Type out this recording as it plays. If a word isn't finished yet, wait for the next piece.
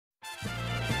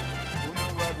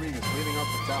Rodriguez leading off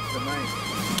the top of the ninth.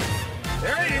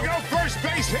 There you go, first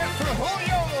base hit for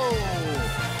Julio.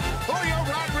 Julio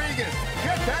Rodriguez,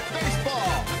 get that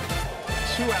baseball.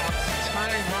 2 outs,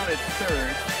 tying run at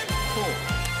third. Cool.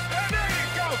 And there you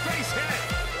go, base hit.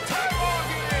 Tie ball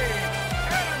game.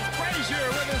 Adam Frazier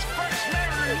with his first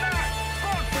Mariner knock.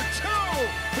 Going for 2.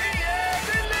 He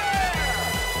is in there.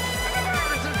 And the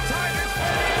Mariners have tied this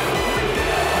one.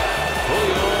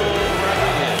 Julio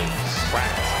Rodriguez.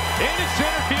 Cracked into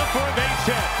center field for a base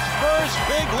hit. First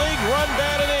big league run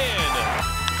batted in.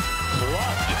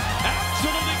 Clubbed,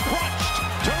 absolutely crunched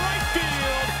to right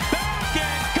field. Back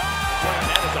and gone.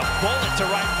 That is a bullet to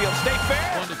right field. Stay fair.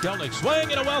 On to Delnick,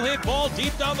 swing and a well-hit ball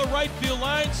deep down the right field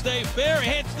line. Stay fair,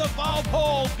 hits the foul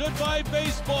pole. Goodbye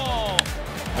baseball.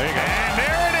 There you go. And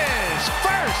there it is.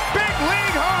 First big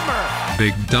league homer.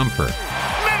 Big dumper.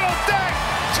 Middle deck.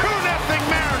 2-0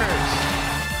 Mariners.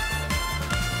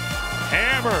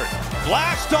 Hammered.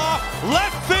 Blast off.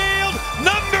 Left field.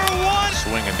 Number 1.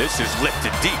 Swinging. This is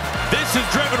lifted deep. This is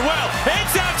driven well.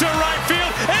 It's out to right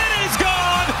field. It is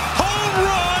gone. Home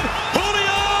run.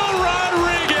 Julio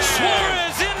Rodriguez.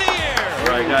 Suarez in the air.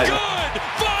 Right, guys. Good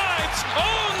vibes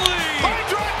only. Line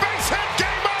drive base hit.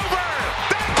 Game over.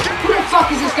 Who the fuck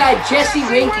is this guy, Jesse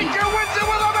Winky? Winker wins it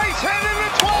with a base hit in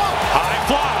the 12th. High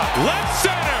fly. Left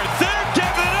center. They're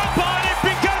giving up on it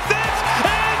because this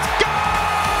is gone.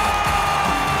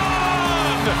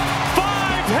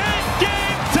 5-hit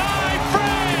game tie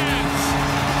France.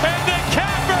 And the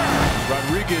capper.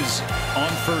 Rodriguez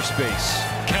on first base.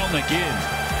 Kelnick in.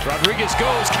 Rodriguez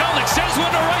goes. Kelnick sends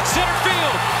one to right center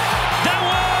field. That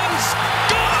one's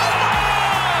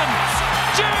gone!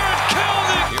 Jared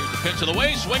Kelnick! Here's the pitch of the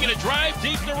way, swinging a drive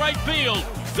deep to right field.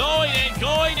 Going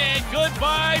and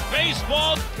goodbye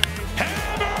baseball.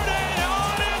 Hammered it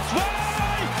on its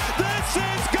way. This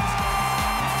is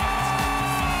gone.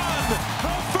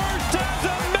 The first as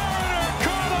a Mariner,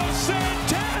 Carlos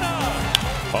Santana.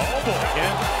 Oh boy.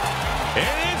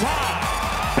 It is high.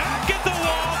 Back at the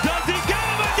wall. Does he get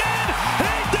him again?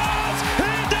 He does.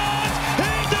 He does.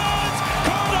 He does.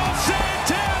 Carlos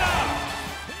Santana.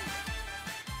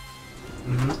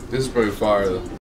 This is pretty fire though.